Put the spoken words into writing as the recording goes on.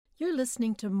You're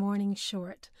listening to Morning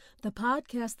Short, the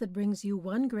podcast that brings you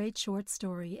one great short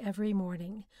story every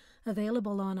morning,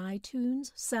 available on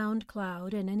iTunes,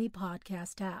 SoundCloud, and any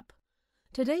podcast app.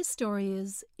 Today's story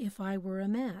is If I Were a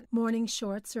Man. Morning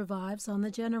Short survives on the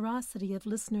generosity of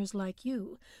listeners like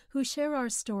you, who share our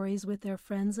stories with their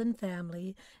friends and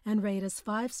family and rate us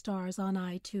 5 stars on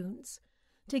iTunes.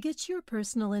 To get your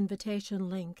personal invitation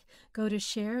link, go to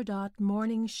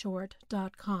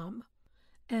share.morningshort.com.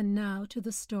 And now to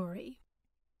the story.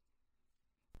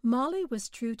 Molly was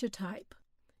true to type.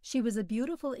 She was a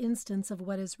beautiful instance of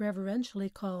what is reverentially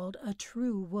called a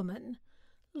true woman.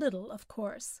 Little, of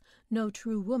course. No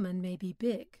true woman may be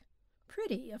big.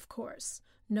 Pretty, of course.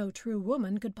 No true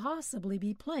woman could possibly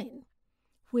be plain.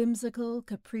 Whimsical,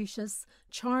 capricious,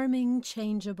 charming,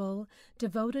 changeable,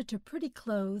 devoted to pretty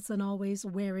clothes and always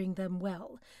wearing them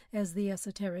well, as the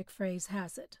esoteric phrase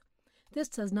has it. This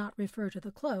does not refer to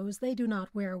the clothes; they do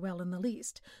not wear well in the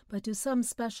least, but to some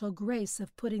special grace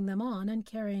of putting them on and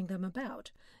carrying them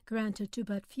about, granted to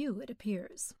but few, it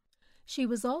appears. She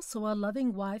was also a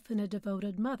loving wife and a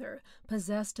devoted mother,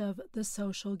 possessed of the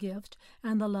social gift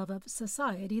and the love of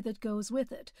society that goes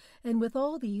with it, and with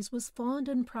all these was fond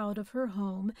and proud of her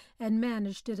home and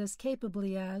managed it as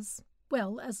capably as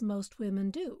most women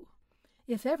do.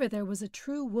 If ever there was a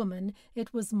true woman,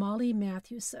 it was Molly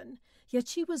Matthewson, yet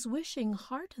she was wishing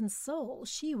heart and soul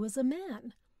she was a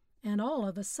man. And all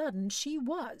of a sudden she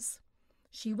was.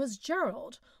 She was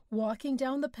Gerald, walking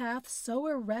down the path so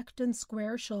erect and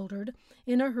square-shouldered,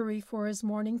 in a hurry for his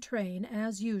morning train,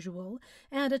 as usual,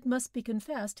 and it must be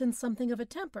confessed in something of a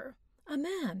temper. A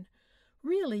man!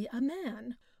 Really a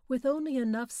man! With only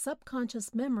enough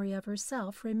subconscious memory of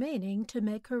herself remaining to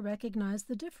make her recognize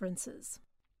the differences.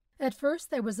 At first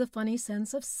there was a funny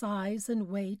sense of size and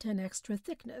weight and extra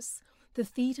thickness. The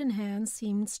feet and hands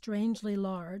seemed strangely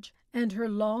large, and her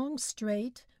long,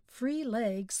 straight, free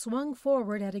legs swung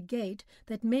forward at a gait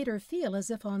that made her feel as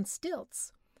if on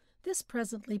stilts. This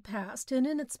presently passed, and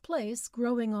in its place,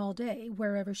 growing all day,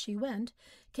 wherever she went,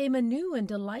 came a new and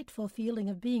delightful feeling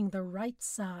of being the right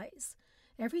size.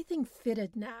 Everything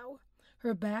fitted now.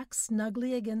 Her back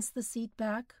snugly against the seat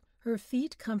back, her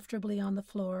feet comfortably on the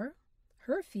floor.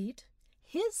 Her feet,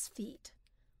 his feet.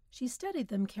 She studied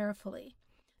them carefully.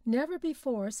 Never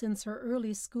before since her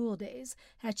early school days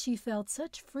had she felt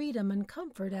such freedom and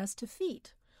comfort as to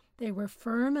feet. They were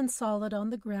firm and solid on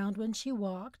the ground when she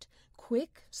walked,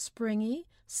 quick, springy,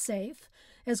 safe,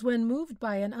 as when moved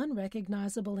by an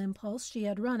unrecognizable impulse she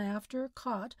had run after,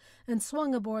 caught, and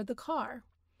swung aboard the car.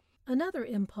 Another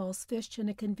impulse fished in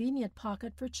a convenient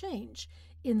pocket for change,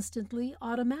 instantly,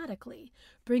 automatically,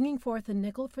 bringing forth a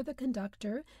nickel for the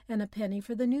conductor and a penny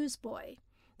for the newsboy.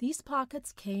 These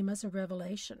pockets came as a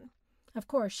revelation. Of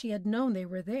course, she had known they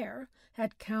were there,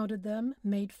 had counted them,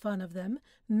 made fun of them,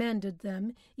 mended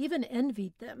them, even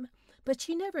envied them, but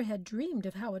she never had dreamed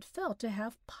of how it felt to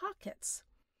have pockets.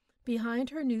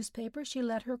 Behind her newspaper she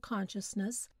let her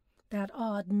consciousness, that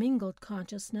odd mingled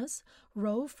consciousness,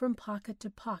 rove from pocket to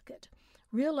pocket,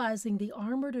 realizing the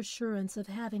armored assurance of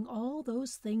having all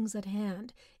those things at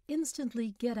hand,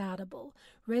 instantly get-atable,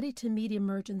 ready to meet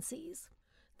emergencies.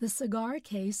 The cigar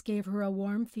case gave her a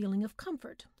warm feeling of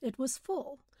comfort. It was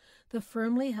full. The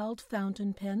firmly held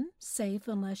fountain pen, safe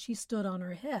unless she stood on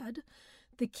her head,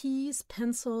 the keys,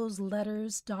 pencils,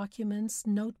 letters, documents,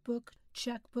 notebook,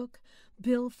 checkbook,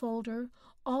 bill folder,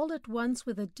 all at once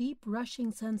with a deep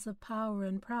rushing sense of power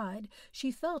and pride,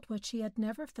 she felt what she had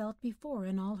never felt before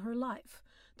in all her life,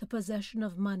 the possession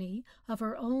of money, of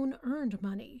her own earned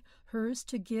money, hers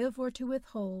to give or to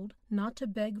withhold, not to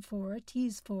beg for,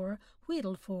 tease for,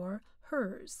 wheedle for,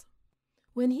 hers.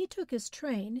 When he took his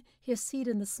train, his seat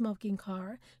in the smoking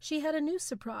car, she had a new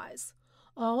surprise.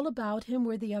 All about him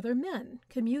were the other men,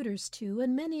 commuters too,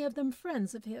 and many of them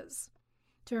friends of his.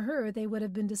 To her they would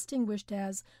have been distinguished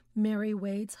as Mary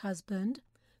Wade's husband,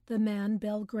 the man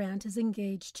Belle Grant is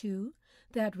engaged to,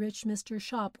 that rich Mr.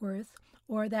 Shopworth,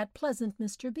 or that pleasant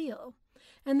Mr. Beale,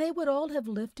 and they would all have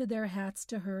lifted their hats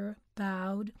to her,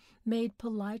 bowed, made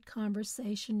polite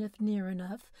conversation if near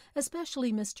enough,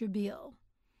 especially Mr. Beale.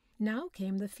 Now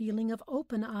came the feeling of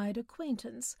open-eyed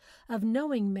acquaintance, of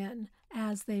knowing men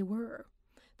as they were.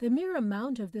 The mere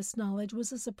amount of this knowledge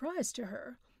was a surprise to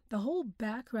her. The whole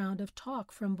background of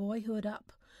talk from boyhood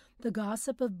up, the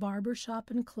gossip of barber shop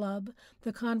and club,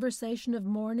 the conversation of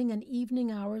morning and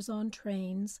evening hours on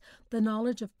trains, the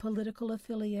knowledge of political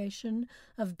affiliation,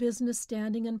 of business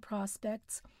standing and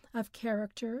prospects, of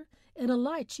character, in a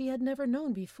light she had never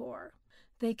known before.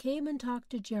 They came and talked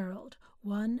to Gerald,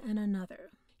 one and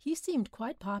another. He seemed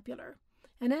quite popular,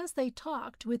 And as they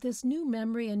talked, with this new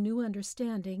memory and new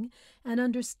understanding, an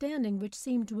understanding which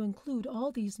seemed to include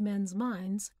all these men's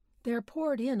minds, there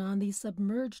poured in on the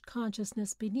submerged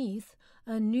consciousness beneath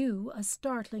a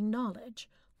startling knowledge,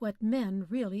 what men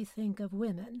really think of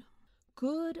women.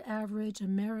 Good average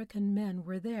American men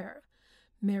were there,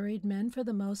 married men for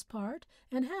the most part,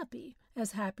 and happy,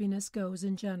 as happiness goes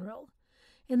in general.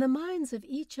 In the minds of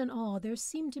each and all there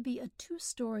seemed to be a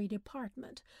two-story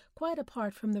department, quite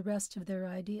apart from the rest of their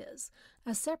ideas,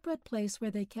 a separate place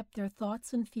where they kept their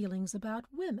thoughts and feelings about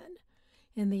women.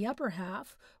 In the upper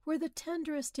half were the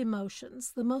tenderest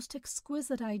emotions, the most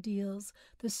exquisite ideals,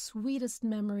 the sweetest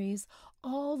memories,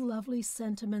 all lovely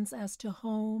sentiments as to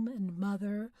home and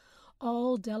mother,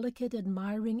 all delicate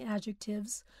admiring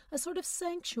adjectives, a sort of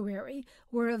sanctuary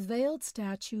where a veiled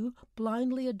statue,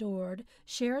 blindly adored,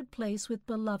 shared place with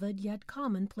beloved yet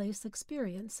commonplace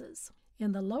experiences.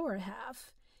 In the lower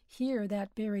half, here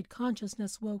that buried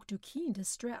consciousness woke to keen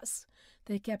distress.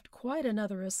 They kept quite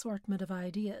another assortment of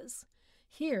ideas.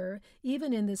 Here,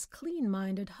 even in this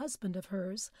clean-minded husband of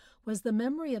hers, was the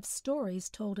memory of stories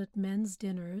told at men's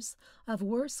dinners, of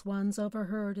worse ones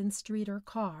overheard in street or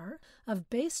car, of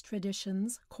base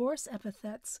traditions, coarse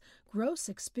epithets, gross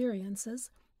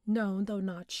experiences, known though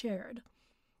not shared.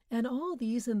 And all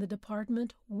these in the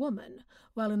department woman,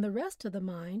 while in the rest of the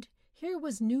mind, here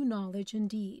was new knowledge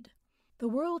indeed. The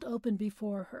world opened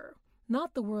before her,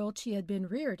 not the world she had been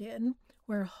reared in,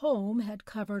 where home had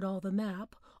covered all the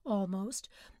map, almost,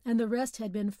 and the rest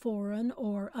had been foreign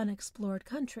or unexplored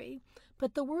country,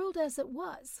 but the world as it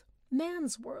was,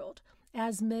 man's world,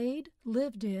 as made,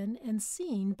 lived in, and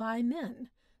seen by men.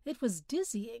 It was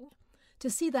dizzying. To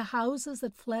see the houses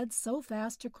that fled so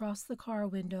fast across the car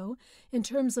window, in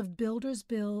terms of builders'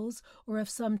 bills or of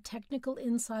some technical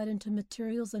insight into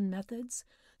materials and methods,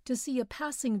 to see a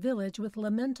passing village with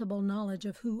lamentable knowledge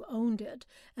of who owned it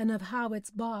and of how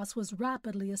its boss was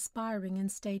rapidly aspiring in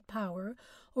state power,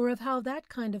 or of how that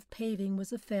kind of paving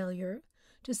was a failure,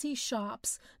 to see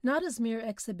shops not as mere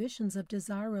exhibitions of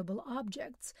desirable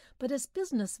objects, but as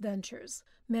business ventures.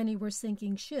 Many were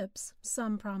sinking ships,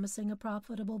 some promising a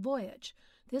profitable voyage.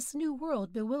 This new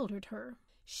world bewildered her.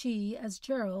 She, as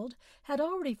Gerald, had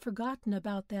already forgotten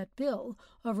about that bill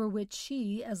over which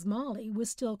she, as Molly, was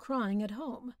still crying at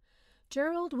home.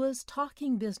 Gerald was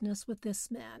talking business with this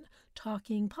man,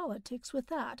 talking politics with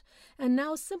that, and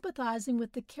now sympathizing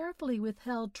with the carefully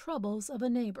withheld troubles of a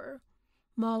neighbor.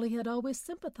 Molly had always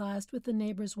sympathized with the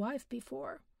neighbor's wife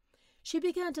before. She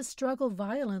began to struggle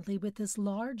violently with this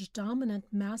large, dominant,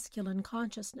 masculine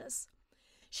consciousness.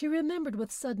 She remembered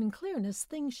with sudden clearness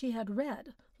things she had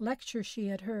read, lectures she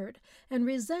had heard, and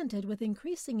resented with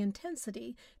increasing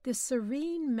intensity this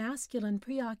serene, masculine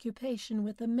preoccupation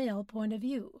with the male point of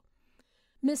view.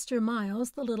 Mr.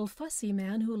 Miles, the little fussy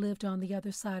man who lived on the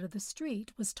other side of the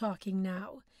street, was talking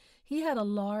now. He had a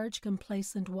large,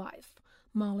 complacent wife.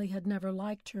 Molly had never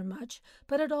liked her much,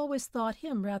 but had always thought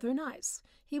him rather nice.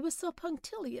 He was so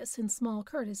punctilious in small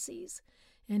courtesies.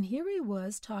 And here he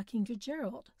was talking to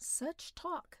Gerald. Such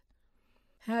talk.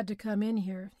 "Had to come in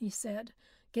here," he said.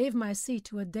 "Gave my seat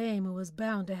to a dame who was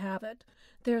bound to have it.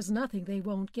 There's nothing they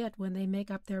won't get when they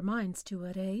make up their minds to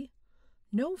it, eh?"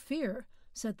 "No fear,"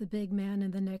 said the big man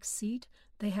in the next seat.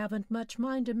 "They haven't much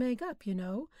mind to make up, you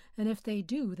know, and if they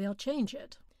do, they'll change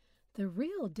it." "The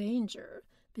real danger,"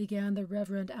 began the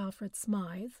Reverend Alfred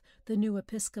Smythe, the new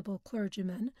Episcopal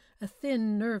clergyman, a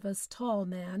thin, nervous, tall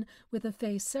man with a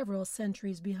face several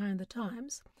centuries behind the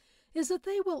times, "is that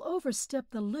they will overstep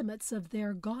the limits of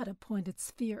their God-appointed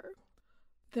sphere."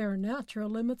 "Their natural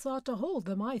limits ought to hold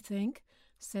them, I think,"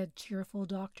 said cheerful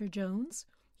Dr. Jones.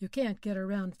 "You can't get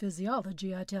around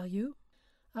physiology, I tell you."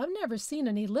 "I've never seen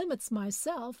any limits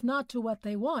myself, not to what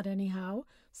they want, anyhow,"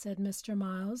 said Mr.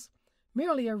 Miles.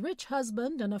 "Merely a rich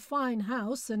husband and a fine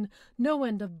house and no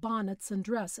end of bonnets and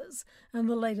dresses, and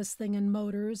the latest thing in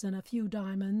motors and a few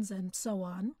diamonds and so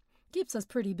on. Keeps us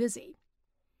pretty busy."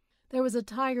 There was a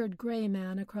tired gray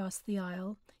man across the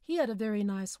aisle. He had a very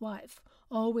nice wife,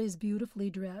 always beautifully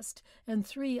dressed, and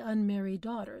 3 unmarried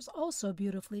daughters, also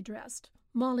beautifully dressed.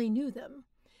 Molly knew them.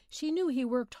 She knew he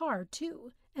worked hard,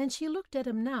 too, and she looked at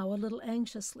him now a little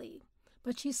anxiously.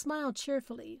 But she smiled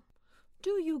cheerfully.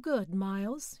 "Do you good,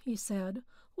 Miles," he said.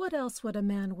 "What else would a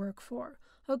man work for?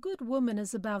 A good woman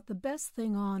is about the best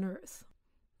thing on earth."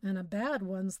 "And a bad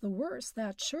one's the worst,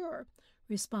 that's sure,"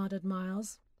 responded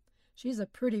Miles. "She's a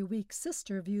pretty weak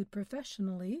sister viewed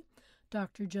professionally,"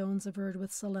 Dr. Jones averred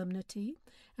with solemnity,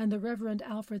 and the Reverend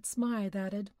Alfred Smythe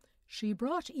added, "She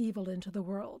brought evil into the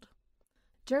world."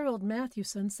 Gerald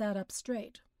Mathewson sat up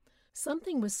straight.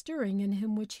 Something was stirring in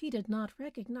him which he did not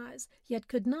recognize, yet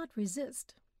could not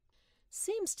resist.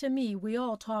 "Seems to me we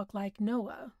all talk like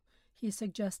Noah," he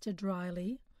suggested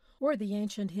dryly, "or the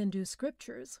ancient Hindu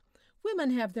scriptures.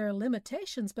 Women have their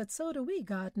limitations, but so do we,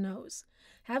 God knows.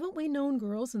 Haven't we known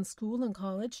girls in school and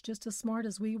college just as smart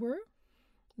as we were?"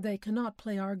 "They cannot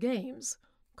play our games,"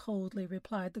 coldly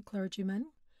replied the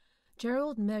clergyman.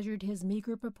 Gerald measured his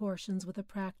meager proportions with a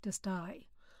practiced eye.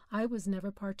 "I was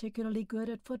never particularly good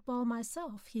at football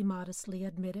myself," he modestly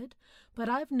admitted, "but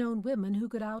I've known women who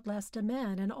could outlast a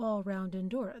man in all-round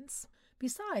endurance.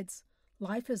 Besides,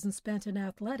 life isn't spent in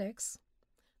athletics."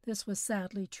 This was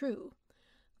sadly true.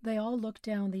 They all looked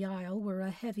down the aisle where a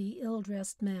heavy,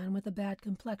 ill-dressed man with a bad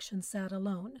complexion sat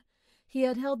alone. He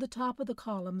had held the top of the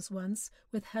columns once,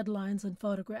 with headlines and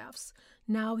photographs.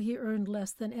 Now he earned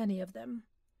less than any of them.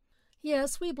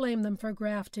 "Yes, we blame them for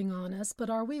grafting on us,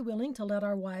 but are we willing to let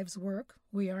our wives work?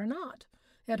 We are not.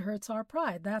 It hurts our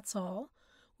pride, that's all.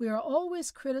 We are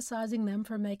always criticizing them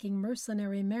for making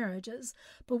mercenary marriages,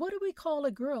 but what do we call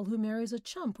a girl who marries a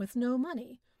chump with no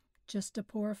money? Just a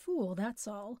poor fool, that's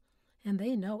all. And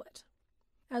they know it."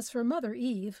 As for Mother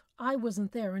Eve, I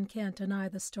wasn't there and can't deny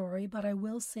the story, but I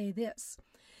will say this.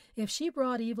 If she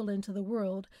brought evil into the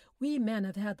world, we men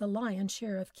have had the lion's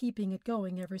share of keeping it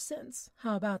going ever since.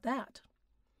 How about that?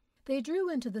 They drew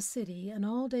into the city, and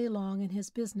all day long in his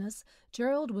business,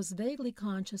 Gerald was vaguely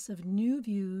conscious of new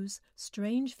views,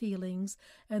 strange feelings,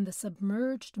 and the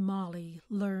submerged Molly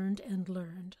learned and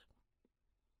learned.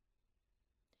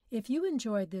 If you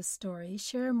enjoyed this story,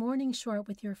 share Morning Short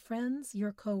with your friends,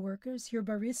 your coworkers, your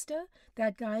barista,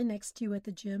 that guy next to you at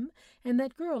the gym, and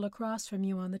that girl across from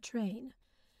you on the train.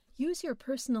 Use your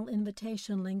personal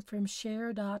invitation link from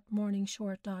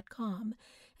share.morningshort.com,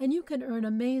 and you can earn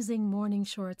amazing Morning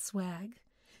Short swag.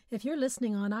 If you're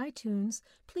listening on iTunes,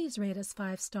 please rate us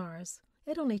 5 stars.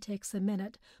 It only takes a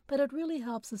minute, but it really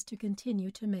helps us to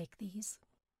continue to make these.